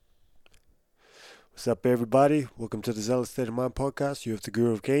What's up, everybody? Welcome to the Zealous State of Mind podcast. You have the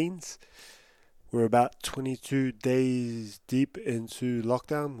Guru of Gains. We're about 22 days deep into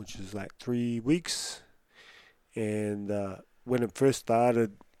lockdown, which is like 3 weeks. And when it first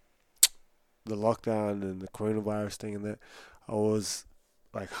started, the lockdown and the coronavirus thing and that, I was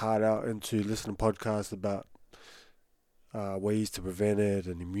like hard out into listening to podcasts about ways to prevent it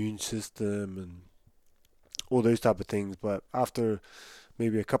and immune system and all those type of things. But after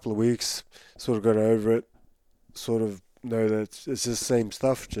maybe a couple of weeks, sort of got over it, sort of know that it's just the same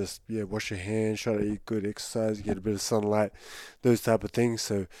stuff, just wash your hands, try to eat good, exercise, get a bit of sunlight, those type of things.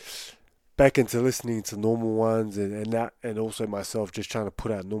 So back into listening to normal ones and also myself just trying to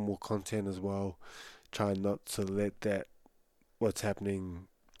put out normal content as well, trying not to let that what's happening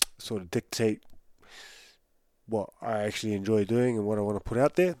sort of dictate what I actually enjoy doing and what I want to put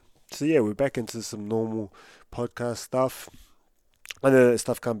out there. So we're back into some normal podcast stuff. I know that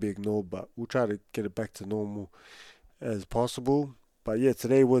stuff can't be ignored, but we'll try to get it back to normal as possible. But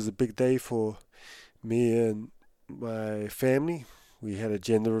today was a big day for me and my family. We had a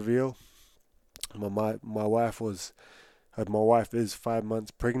gender reveal. My wife is 5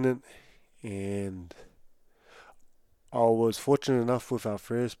 months pregnant, and I was fortunate enough with our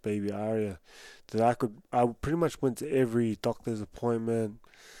first baby Aria that I pretty much went to every doctor's appointment,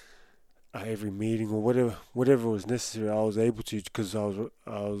 every meeting or whatever was necessary. I was able to because I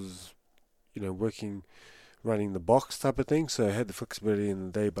was working, running the box type of thing, so I had the flexibility in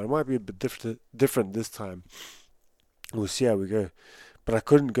the day. But it might be a bit different this time. We'll see how we go. But I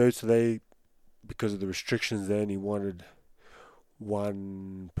couldn't go today because of the restrictions. They only wanted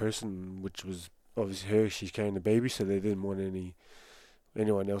one person, which was obviously her. She's carrying the baby, so they didn't want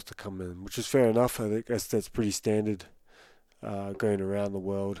anyone else to come in, which is fair enough. I think that's pretty standard going around the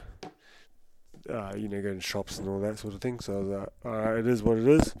world. Going to shops and all that sort of thing. So I was like, alright, it is what it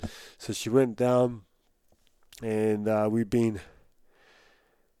is. So she went down, and we've been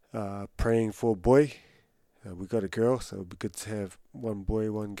praying for a boy. We got a girl, so it'd be good to have one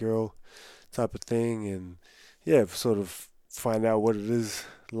boy, one girl type of thing, and sort of find out what it is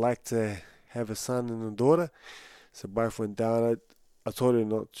like to have a son and a daughter. So both went down. I told her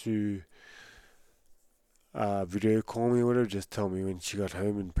not to video call me or whatever, just tell me when she got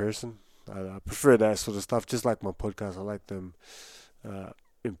home in person. I prefer that sort of stuff, just like my podcast. I like them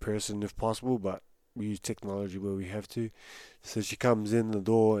in person if possible, but we use technology where we have to. So she comes in the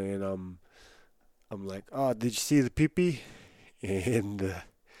door, and I'm like, "Oh, did you see the pee-pee?" And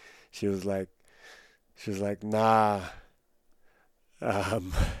she was like, "Nah."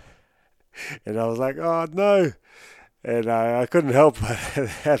 And I was like, "Oh no!" And I couldn't help but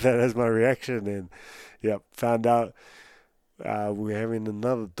have that as my reaction. And found out we're having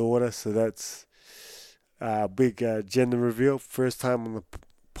another daughter, so that's a big gender reveal. First time on the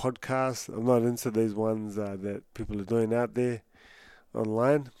podcast. I'm not into these ones that people are doing out there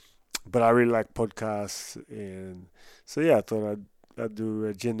online, but I really like podcasts, and so I thought I'd do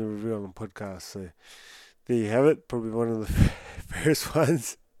a gender reveal on the podcast. So there you have it. Probably one of the first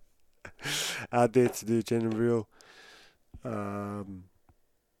ones out there to do gender reveal. On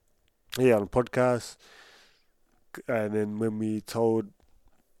a podcast. And then when we told,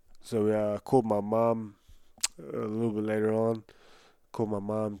 so we called my mom a little bit later on. Called my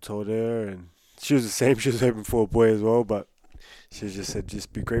mom, told her, and she was the same. She was hoping for a boy as well, but she just said,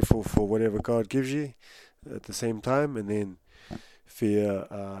 just be grateful for whatever God gives you at the same time. And then for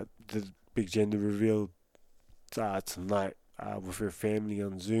the big gender reveal tonight with her family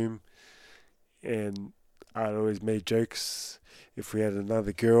on Zoom. And I'd always made jokes, if we had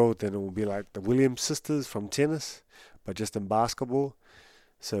another girl, then it would be like the Williams sisters from tennis, but just in basketball.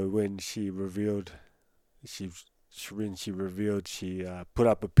 So when she revealed, she put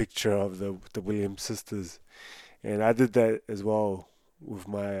up a picture of the Williams sisters, and I did that as well with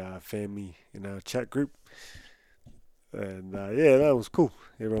my family in our chat group. And that was cool.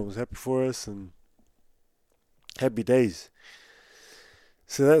 Everyone was happy for us, and happy days.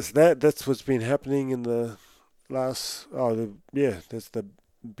 So that's what's been happening in the last. That's the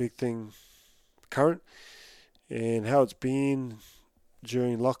big thing current, and how it's been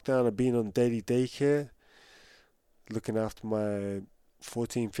during lockdown. I've been on daily daycare, looking after my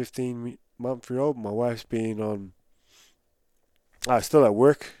 14, 15 month year old. My wife's been on. Still at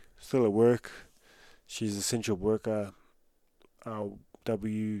work. She's essential worker.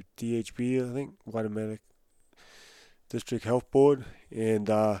 WDHB, I think, Waitemata District Health Board, and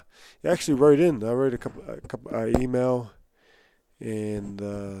I actually wrote in. I wrote a couple email and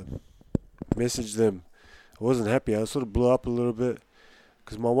messaged them. I wasn't happy. I sort of blew up a little bit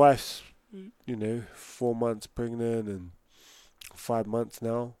because my wife's 4 months pregnant and 5 months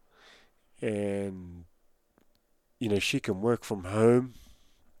now, and she can work from home,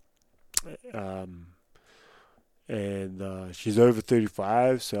 um, and she's over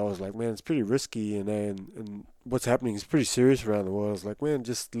 35. So I was like, man, it's pretty risky, and what's happening is pretty serious around the world. I was like, man,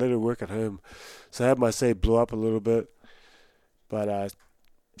 just let her work at home. So I had my say blow up a little bit, but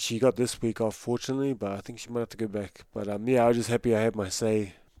she got this week off, fortunately, but I think she might have to go back. But yeah, I was just happy I had my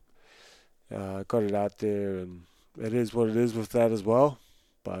say. Got it out there, and it is what it is with that as well.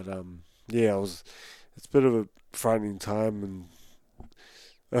 But yeah, it's a bit of a frightening time, and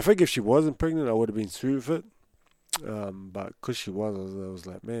I think if she wasn't pregnant, I would have been through with it. But because she was, I was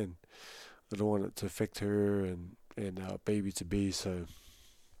like, man, I don't want it to affect her and our baby to be. So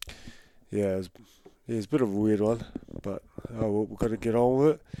yeah, it's a bit of a weird one, but we've got to get on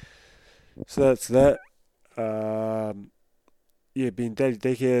with it. So that's that. Um, yeah, being daddy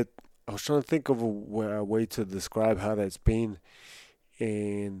daycare. I was trying to think of a way to describe how that's been,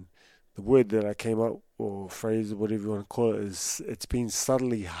 and the word that I came up, or phrase, or whatever you want to call it, is it's been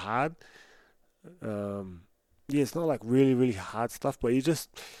subtly hard. Um, yeah, it's not like really, really hard stuff, but you just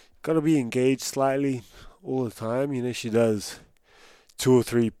got to be engaged slightly all the time. She does two or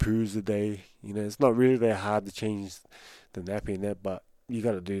three poos a day. It's not really that hard to change the nappy and that, but you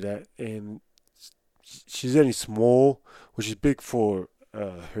got to do that. And she's only small, which is big for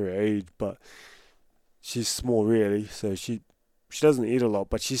her age, but she's small really, so she doesn't eat a lot,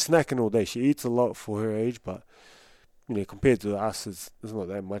 but she's snacking all day. She eats a lot for her age, but compared to us, it's not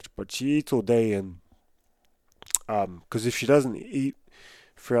that much. But she eats all day, and because if she doesn't eat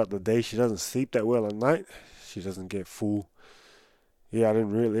throughout the day, she doesn't sleep that well at night. She doesn't get full. Yeah, I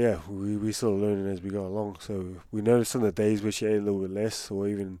didn't really. Yeah, we sort of learning as we go along. So we noticed on the days where she ate a little bit less, or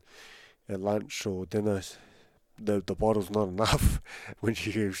even at lunch or dinner, the bottle's not enough when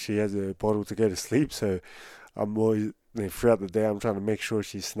she has a bottle to go to sleep. So I'm always throughout the day I'm trying to make sure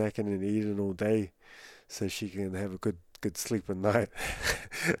she's snacking and eating all day, so she can have a good sleep at night.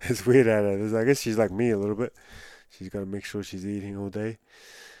 It's weird at it. I guess she's like me a little bit. She's got to make sure she's eating all day,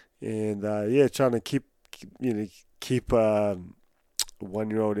 and yeah, trying to keep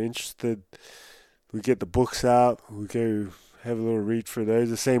 1-year-old interested. We get the books out. We go have a little read through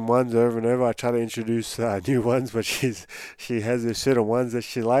those, the same ones over and over. I try to introduce new ones, but she has a certain ones that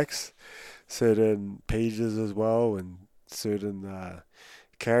she likes, certain pages as well, and certain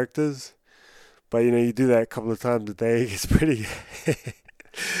characters. But you do that a couple of times a day. It's pretty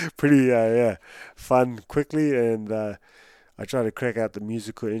pretty yeah, fun quickly, and I try to crack out the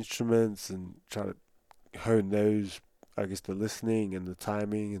musical instruments and try to hone those. I guess the listening and the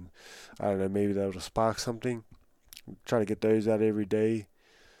timing, and I don't know, maybe that'll spark something. Try to get those out every day.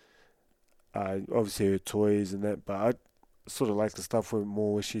 Obviously her toys and that, but I sort of like the stuff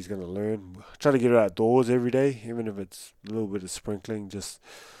where she's going to learn. Try to get her outdoors every day, even if it's a little bit of sprinkling. Just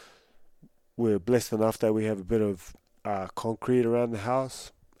we're blessed enough that we have a bit of concrete around the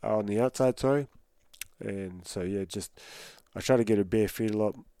house, on the outside, sorry. And so yeah, just I try to get her bare feet a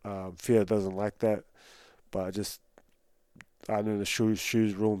lot. Fia doesn't like that, but I know the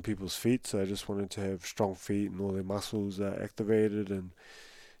shoes ruin people's feet, so I just wanted to have strong feet and all their muscles activated, and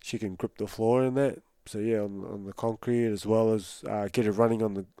she can grip the floor in that. So yeah, on the concrete, as well as get her running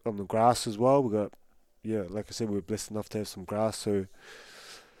on the grass as well. We got, yeah, like I said, we're blessed enough to have some grass, so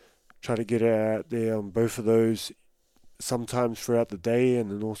try to get her out there on both of those sometimes throughout the day,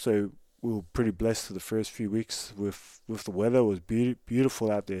 and then also we were pretty blessed for the first few weeks with the weather. It was beautiful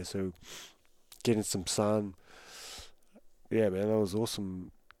out there, so getting some sun. Yeah, man, that was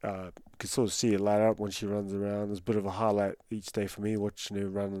awesome. Could sort of see it light up when she runs around. It was a bit of a highlight each day for me, watching her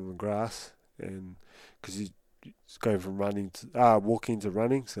run on the grass, and because he's going from walking to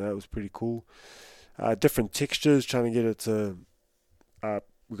running, so that was pretty cool. Different textures, trying to get it to.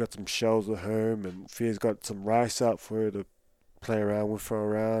 We got some shells at home, and Fia's got some rice out for her to play around with, throw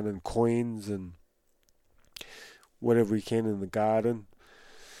around, and coins and whatever we can in the garden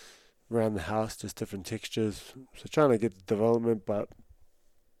around the house, just different textures. So trying to get the development, but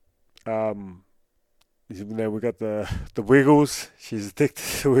we got the Wiggles. She's addicted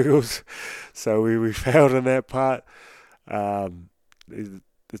to Wiggles, so we failed on that part. Um,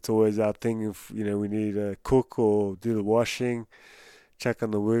 it's always our thing if we need to cook or do the washing, check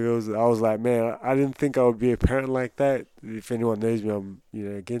on the Wiggles. I was like, man, I didn't think I would be a parent like that. If anyone knows me, I'm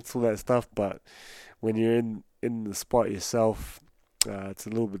against all that stuff. But when you're in the spot yourself, it's a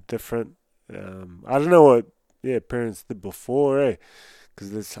little bit different. I don't know what parents did before,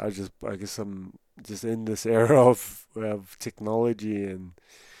 because I guess I'm just in this era of technology, and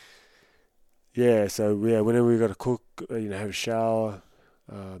yeah, so yeah, whenever we got to cook, have a shower,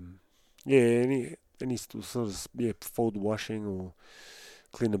 yeah, any sort of fold washing or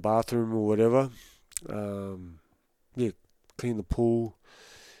clean the bathroom or whatever. Yeah, clean the pool.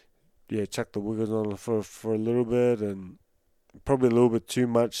 Yeah, chuck the wiggles on for a little bit, and probably a little bit too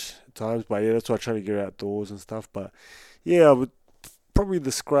much at times. But yeah, that's why I try to get outdoors and stuff. But yeah, I would probably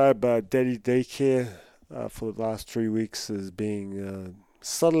describe daddy daycare for the last 3 weeks as being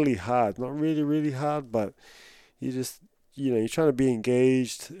subtly hard. Not really, really hard, but you just, you're trying to be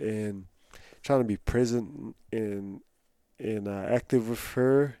engaged and trying to be present and active with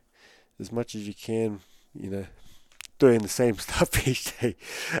her as much as you can. Doing the same stuff each day.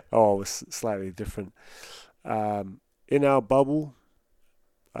 Oh, it's slightly different. In our bubble,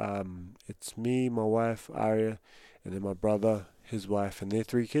 it's me, my wife, Aria, and then my brother, his wife, and their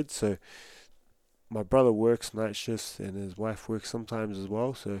 3 kids. So my brother works night shifts and his wife works sometimes as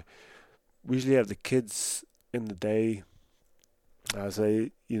well. So we usually have the kids in the day. So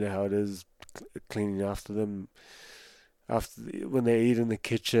you know how it is, cleaning after them when they eat in the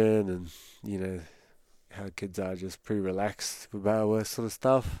kitchen, and how kids are just pretty relaxed about all that sort of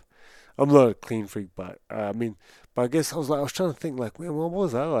stuff. I'm not a clean freak, but but I guess I was trying to think, like, man, what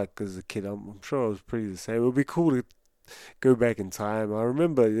was I like as a kid? I'm sure I was pretty the same. It would be cool to go back in time. I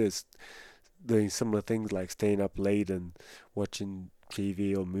remember just doing similar things like staying up late and watching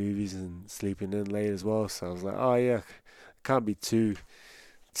TV or movies and sleeping in late as well. So I was like, oh yeah, can't be too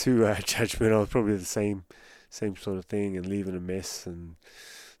judgmental. Probably the same sort of thing, and leaving a mess and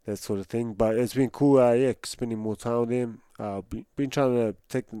that sort of thing. But it's been cool, spending more time with them. Been trying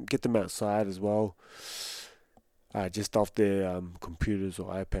to get them outside as well, just off their computers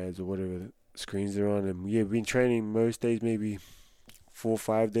or iPads or whatever screens they're on. And yeah, been training most days, maybe 4 or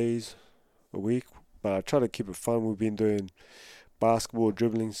 5 days a week. But I try to keep it fun. We've been doing basketball,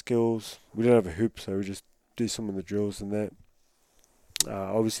 dribbling skills. We don't have a hoop, so we just do some of the drills and that.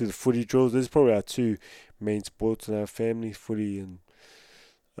 Obviously the footy drills. There's probably our 2 main sports in our family: footy and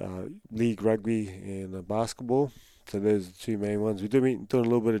league rugby and basketball. So those are the 2 main ones. We're doing a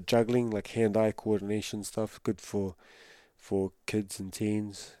little bit of juggling, like hand-eye coordination stuff. Good for kids and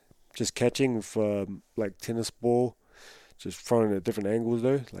teens. Just catching with like tennis ball, just throwing at different angles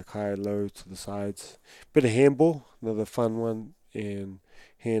though, like high, low, to the sides. Bit of handball, another fun one, and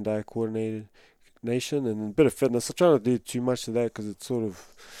hand-eye coordination, and then a bit of fitness. I try not to do too much of that because it's sort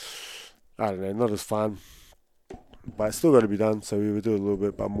of, I don't know, not as fun. But it's still got to be done, so we would do a little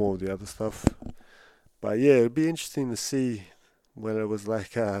bit, but more of the other stuff. But yeah, it'd be interesting to see what it was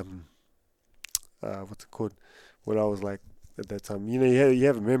like. What's it called? What I was like at that time. You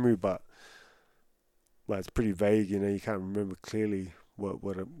have a memory, but it's pretty vague. You can't remember clearly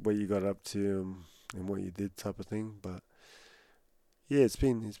what you got up to and what you did, type of thing. But yeah, it's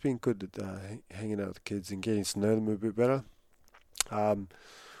been good hanging out with the kids and getting to know them a bit better.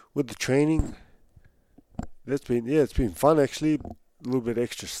 With the training, it's been fun actually. A little bit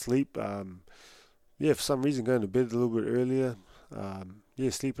extra sleep. For some reason going to bed a little bit earlier.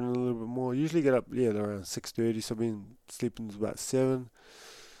 Sleeping a little bit more. Usually get up around 6:30. So I've been sleeping to about 7.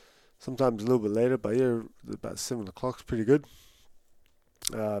 Sometimes a little bit later, but about 7 o'clock's pretty good.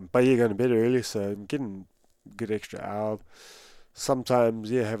 But going to bed early, so I'm getting a good extra hour. Sometimes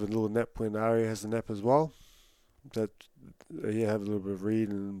have a little nap when Ari has a nap as well. That have a little bit of read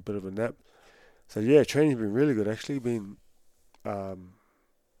and a bit of a nap. So training's been really good. Actually, been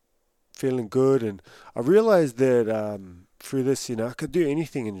feeling good, and I realized that through this, I could do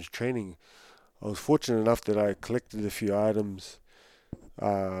anything in training. I was fortunate enough that I collected a few items,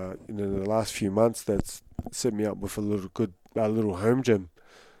 in the last few months that's set me up with a little home gym.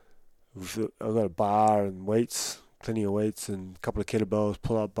 I've got a bar and weights, plenty of weights, and a couple of kettlebells,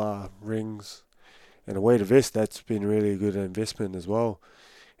 pull-up bar, rings, and a weighted vest. That's been really a good investment as well.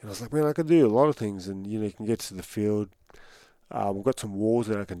 And I was like, man, I could do a lot of things, and you can get to the field. We've got some walls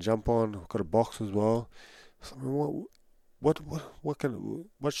that I can jump on. I've got a box as well. So, I mean,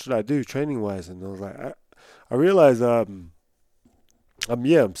 what should I do training wise? And I was like, I realized I'm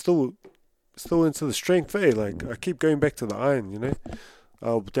still into the strength. Like I keep going back to the iron.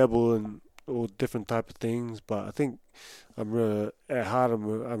 I'll dabble in all different type of things, but I think at heart I'm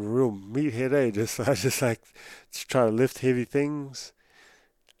a real meathead. I just like to try to lift heavy things.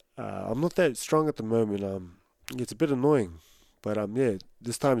 I'm not that strong at the moment. It's a bit annoying, but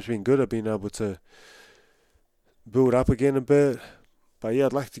this time's been good. I've been able to build up again a bit, but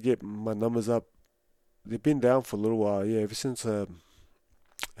I'd like to get my numbers up. They've been down for a little while, ever since I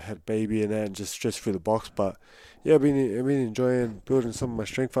had a baby and that, and just stressed through the box. But I've been enjoying building some of my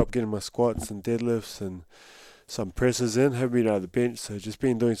strength up, getting my squats and deadlifts and some presses in. Haven't been out of the bench, so just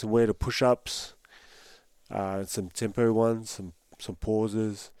been doing some weighted push-ups, some tempo ones, some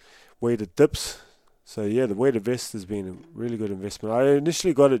pauses, weighted dips. So yeah, the weighted vest has been a really good investment. I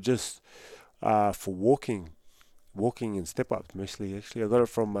initially got it just for walking and step ups mostly. Actually, I got it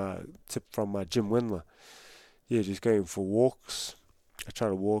from tip from Jim Wendler. Yeah, just going for walks. I try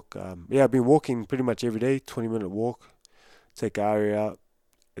to walk. Yeah, I've been walking pretty much every day. 20-minute walk. Take Ari out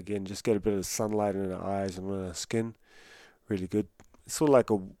again. Just get a bit of sunlight in her eyes and on her skin. Really good. It's sort of like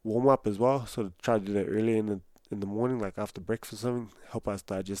a warm up as well. Sort of try to do that early in the morning, like after breakfast or something. Help us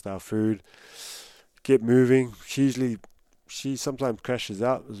digest our food. Get moving. She sometimes crashes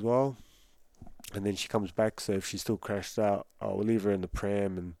out as well, and then she comes back. So if she still crashed out, I'll leave her in the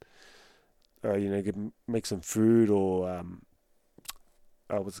pram and make some food or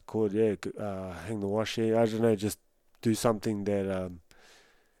what's it called? Yeah, hang the washing. I don't know, just do something that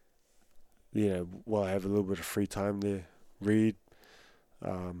while I have a little bit of free time there, read.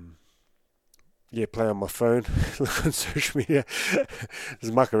 Play on my phone, look on social media,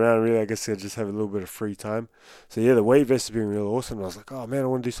 just muck around. Really, I guess I just have a little bit of free time. So yeah, the weight vest has been really awesome. I was like, oh man, I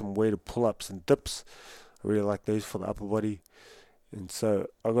want to do some weighted pull-ups and dips. I really like those for the upper body. And so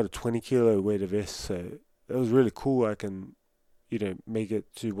I got a 20 kilo weighted vest. So that was really cool. I can, make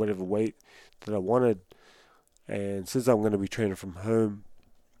it to whatever weight that I wanted. And since I'm going to be training from home,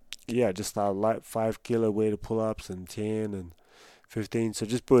 yeah, I just started light 5 kilo weighted pull-ups and 10 and 15. So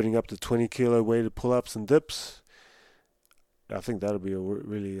just building up to 20 kilo weighted pull-ups and dips. I think that'll be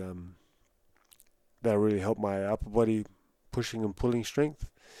that'll really help my upper body pushing and pulling strength.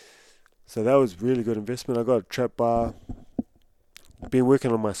 So that was really good investment. I got a trap bar. Been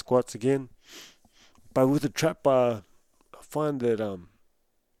working on my squats again, but with the trap bar, I find that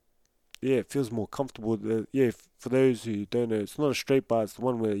it feels more comfortable. For those who don't know, it's not a straight bar. It's the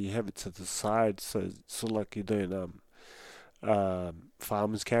one where you have it to the side, so it's sort of like you're doing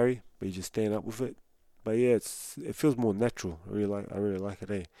farmer's carry, but you just stand up with it. But yeah, it feels more natural. I really like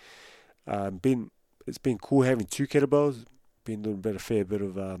it. It's been cool having 2 kettlebells. Been doing a fair bit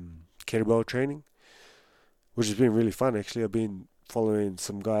of kettlebell training, which has been really fun actually. I've been following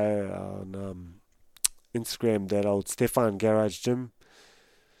some guy on Instagram, that old Stefan Garage Gym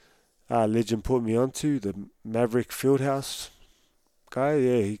legend put me onto, the Maverick Fieldhouse guy.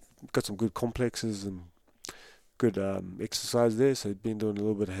 Yeah, he got some good complexes and good exercise there, so he'd been doing a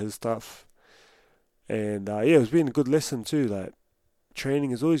little bit of his stuff. And it's been a good lesson too. Like,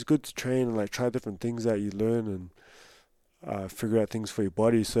 training is always good to train and like try different things that you learn and figure out things for your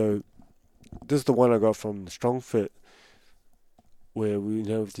body. So this is the one I got from the Strong Fit, where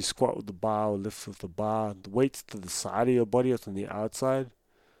if you squat with the bar or lift with the bar, the weight's to the side of your body, it's on the outside,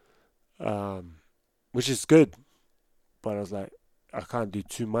 which is good. But I was like, I can't do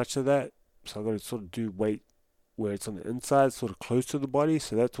too much of that, so I got to sort of do weight where it's on the inside, sort of close to the body.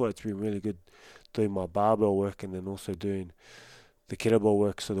 So that's why it's been really good doing my barbell work and then also doing the kettlebell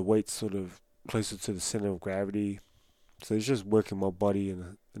work. So the weight's sort of closer to the center of gravity. So it's just working my body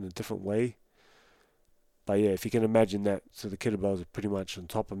in a different way. But yeah, if you can imagine that, so the kettlebells are pretty much on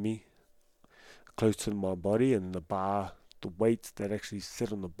top of me, close to my body, and the weights that actually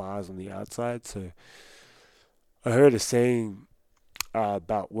sit on the bars on the outside. So I heard a saying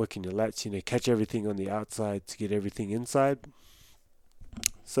about working your lats, catch everything on the outside to get everything inside.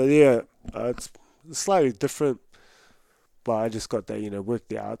 So yeah, it's slightly different, but I just got that, work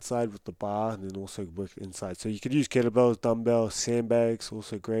the outside with the bar and then also work inside. So you could use kettlebells, dumbbells, sandbags,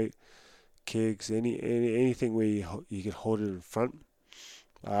 also great. Kegs, anything where you can hold it in front.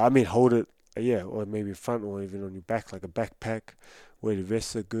 Hold it, or maybe in front or even on your back, like a backpack. Weighted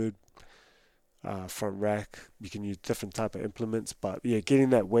vests are good. Front rack, you can use different type of implements, but yeah,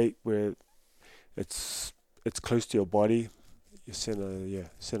 getting that weight where it's close to your body, your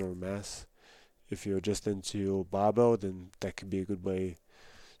center of mass. If you're just into your barbell, then that could be a good way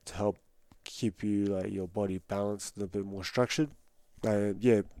to help keep your body balanced and a bit more structured.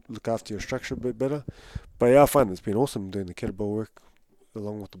 Look after your structure a bit better. But yeah, I find it's been awesome doing the kettlebell work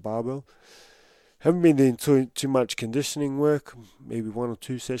along with the barbell. Haven't been doing too much conditioning work, maybe 1 or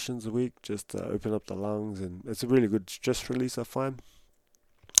 2 sessions a week, just to open up the lungs, and it's a really good stress release, I find.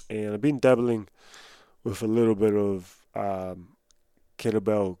 And I've been dabbling with a little bit of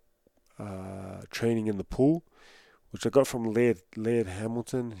kettlebell training in the pool, which I got from Laird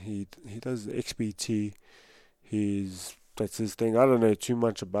Hamilton. He does XPT. That's his thing. I don't know too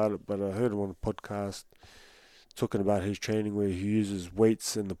much about it, but I heard him on a podcast talking about his training where he uses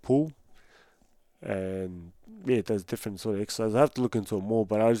weights in the pool. And yeah, it does different sort of exercises. I have to look into it more,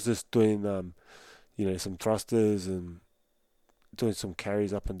 but I was just doing some thrusters and doing some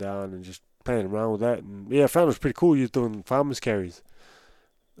carries up and down and just playing around with that. And yeah, I found it was pretty cool. You're doing farmers carries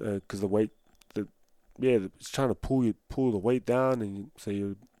because the weight, it's trying to pull the weight down, and so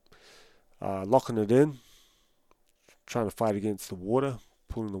you're locking it in, trying to fight against the water,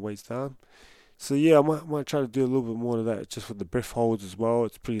 pulling the weights down. So yeah, I might try to do a little bit more of that, just with the breath holds as well.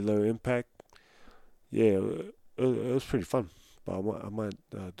 It's pretty low impact. Yeah, it was pretty fun, but I might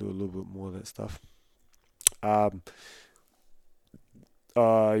do a little bit more of that stuff. Um,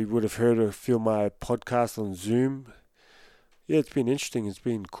 you would have heard a few of my podcasts on Zoom. Yeah, it's been interesting. It's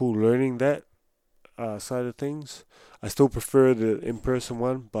been cool learning that side of things. I still prefer the in-person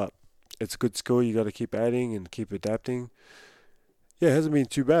one, but it's a good skill. You got to keep adding and keep adapting. Yeah, it hasn't been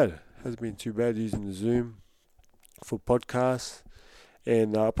too bad. Hasn't been too bad using the Zoom for podcasts,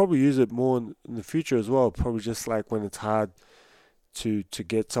 and I'll probably use it more in the future as well. Probably just like when it's hard to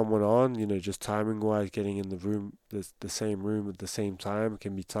get someone on, just timing wise, getting in the same room at the same time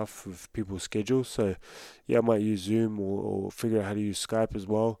can be tough with people's schedules. So yeah, I might use Zoom or figure out how to use Skype as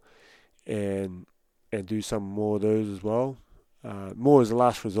well, and do some more of those as well. More as a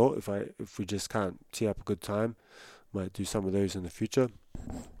last resort if we just can't tee up a good time, might do some of those in the future.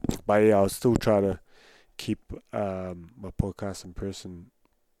 But yeah, I'll still try to keep my podcast in person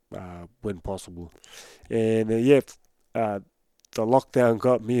when possible. And the lockdown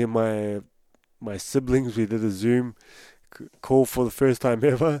got me and my siblings. We did a Zoom call for the first time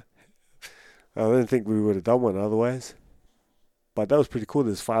ever. I don't think we would have done one otherwise. But that was pretty cool.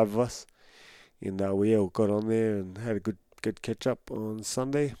 There's 5 of us, and we all got on there and had a good catch up on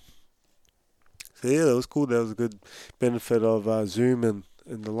Sunday. So yeah, that was cool. That was a good benefit of Zoom and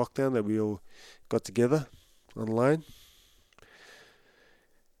the lockdown, that we all got together online.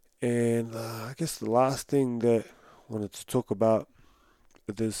 And I guess the last thing that I wanted to talk about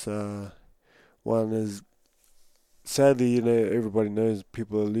with this one is, sadly, everybody knows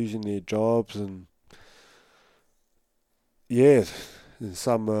people are losing their jobs, and yeah, and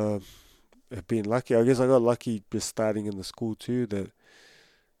some have been lucky. I guess I got lucky just starting in the school too, that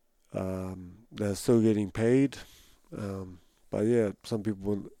they're still getting paid. But yeah, some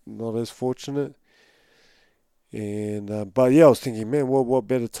people were not as fortunate. And but yeah, I was thinking, man, what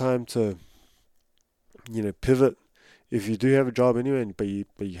better time to pivot if you do have a job anyway, but you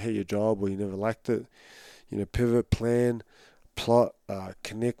hate your job or you never liked it. Pivot, plan, plot,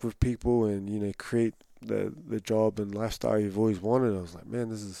 connect with people, and create the job and lifestyle you've always wanted. I was like, man,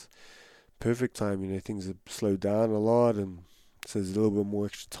 this is perfect time. Things have slowed down a lot, and so there's a little bit more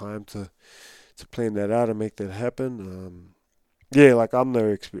extra time to plan that out and make that happen. Yeah, like I'm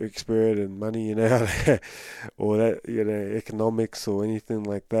no expert in money, or that, economics or anything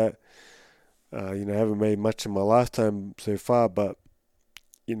like that. I haven't made much in my lifetime so far, but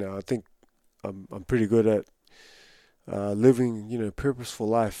I think I'm pretty good at living, purposeful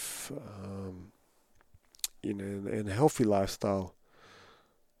life, and a healthy lifestyle.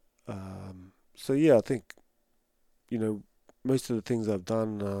 So yeah, I think most of the things I've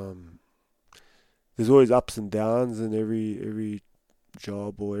done. There's always ups and downs in every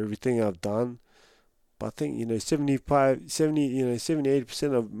job or everything I've done. But I think 75, 70, 70,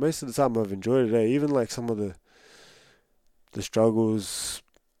 80% of most of the time I've enjoyed it. Even like some of the struggles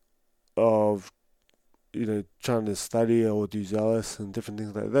of trying to study or do zealous and different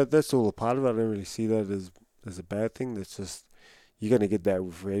things like that. That's all a part of it. I don't really see that as a bad thing. That's just, you're gonna get that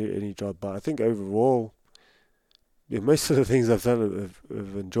with any job. But I think overall, yeah, most of the things I've done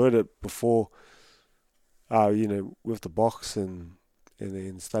have enjoyed it before. With the box and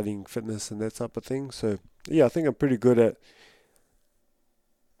then studying fitness and that type of thing. So yeah, I think I'm pretty good at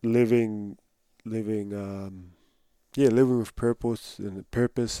living, living with purpose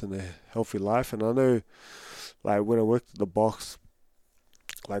and a healthy life. And I know, like when I worked at the box,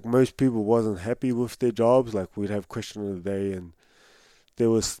 like most people wasn't happy with their jobs. Like we'd have question of the day, and there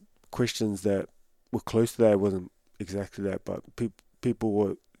was questions that were close to that. It wasn't exactly that, but people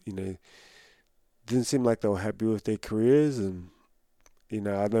were, didn't seem like they were happy with their careers. And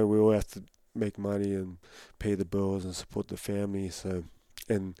I know we all have to make money and pay the bills and support the family. So,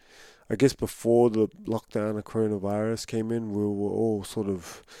 and I guess before the lockdown of coronavirus came in, we were all sort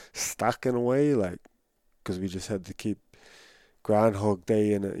of stuck in a way, like, because we just had to keep Groundhog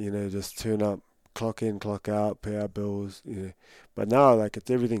Day in it, just turn up, clock in, clock out, pay our bills. But now, like,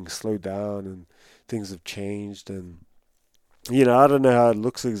 everything's slowed down and things have changed. And I don't know how it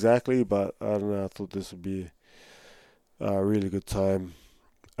looks exactly, but I don't know. I thought this would be a really good time.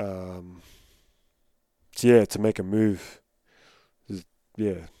 To make a move.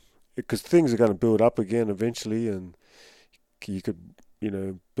 Yeah, because things are going to build up again eventually, and you could,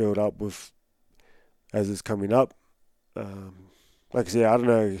 build up with as it's coming up. Like I said, I don't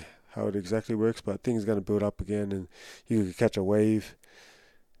know how it exactly works, but things are going to build up again, and you could catch a wave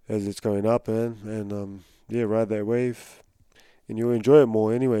as it's going up, and ride that wave and you'll enjoy it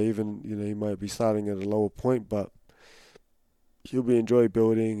more anyway. Even you might be starting at a lower point, but you'll be enjoy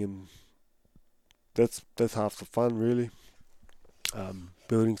building, and that's half the fun, really.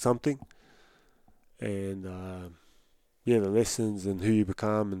 Building something, and the lessons and who you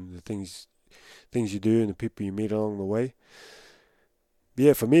become and the things you do and the people you meet along the way.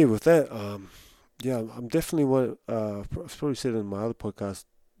 Yeah, for me with that, I'm definitely I've probably said in my other podcast,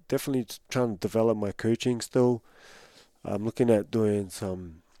 definitely trying to develop my coaching still. I'm looking at doing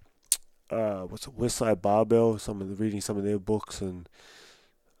some Westside Barbell, reading some of their books, and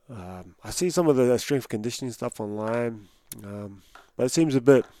I see some of the strength conditioning stuff online, but it seems a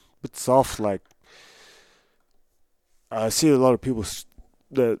bit soft. Like I see a lot of people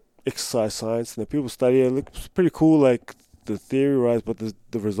that exercise science and the people study it. It looks pretty cool, like the theory, right? But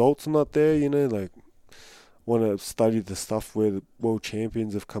the results are not there. Like want to study the stuff where the world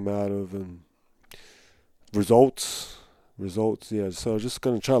champions have come out of and results. Yeah. So I'm just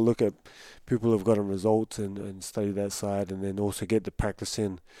gonna try to look at people who've gotten results and study that side, and then also get the practice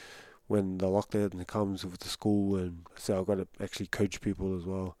in when the lockdown comes with the school, and so I've got to actually coach people as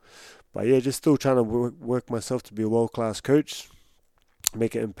well. But yeah, just still trying to work myself to be a world-class coach,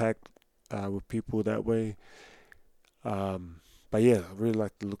 make an impact with people that way. But yeah, I really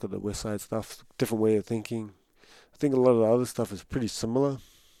like to look at the West Side stuff, different way of thinking. I think a lot of the other stuff is pretty similar.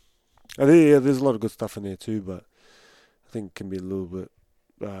 I think there's a lot of good stuff in there too, but I think it can be a little bit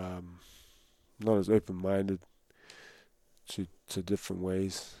not as open-minded to different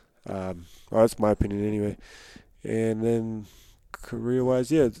ways. That's my opinion anyway. And then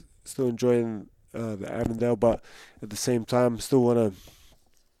career-wise, yeah, still enjoying the Avondale, but at the same time, still want to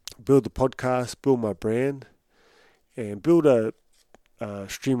build the podcast, build my brand, and build a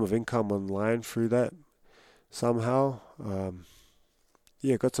stream of income online through that somehow.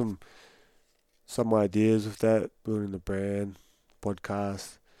 Got some ideas with that, building the brand,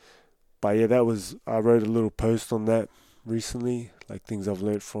 podcast. But yeah, I wrote a little post on that recently, like things I've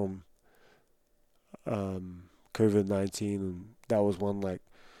learned from COVID-19, and that was one, like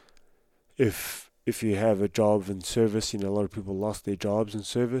if you have a job in service, a lot of people lost their jobs in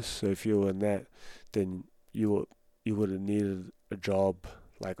service. So if you were in that, then you would have needed a job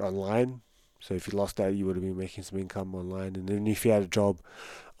like online. So if you lost that, you would have been making some income online. And then if you had a job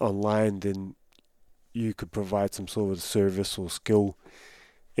online, then you could provide some sort of service or skill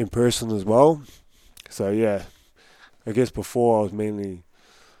in person as well. So yeah, I guess before I was mainly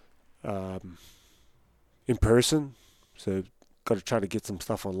in person. So got to try to get some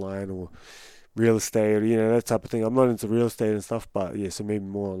stuff online or real estate, or, that type of thing. I'm not into real estate and stuff, but yeah, so maybe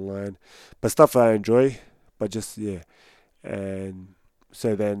more online. But stuff I enjoy, but just, yeah. And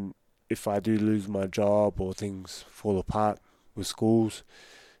so then if I do lose my job or things fall apart with schools,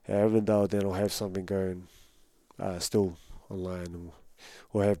 even though then I'll have something going still online,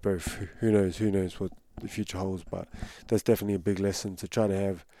 or have both. Who knows what the future holds, but that's definitely a big lesson to try to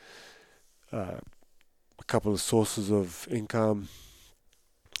have a couple of sources of income.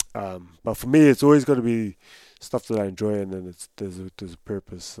 But for me, it's always got to be stuff that I enjoy, and then there's a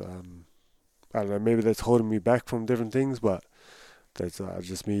purpose. I don't know, maybe that's holding me back from different things, but that's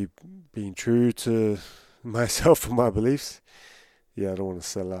just me being true to myself and my beliefs. Yeah, I don't want to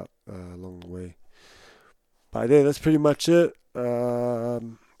sell out along the way. But yeah, that's pretty much it.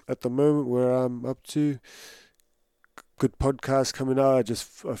 At the moment, where I'm up to, good podcast coming out. I just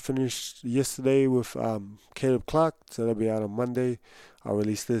finished yesterday with Caleb Clark, so that'll be out on Monday. I'll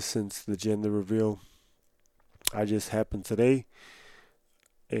release this since the gender reveal just happened today.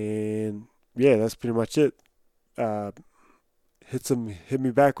 And yeah, that's pretty much it. Hit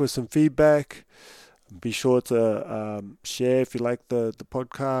me back with some feedback. Be sure to share if you like the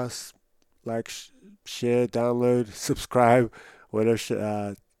podcast. Like, share, download, subscribe,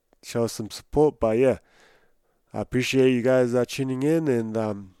 whatever. Show some support. But yeah, I appreciate you guys tuning in,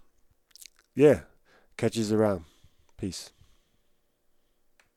 and catch you around. Peace.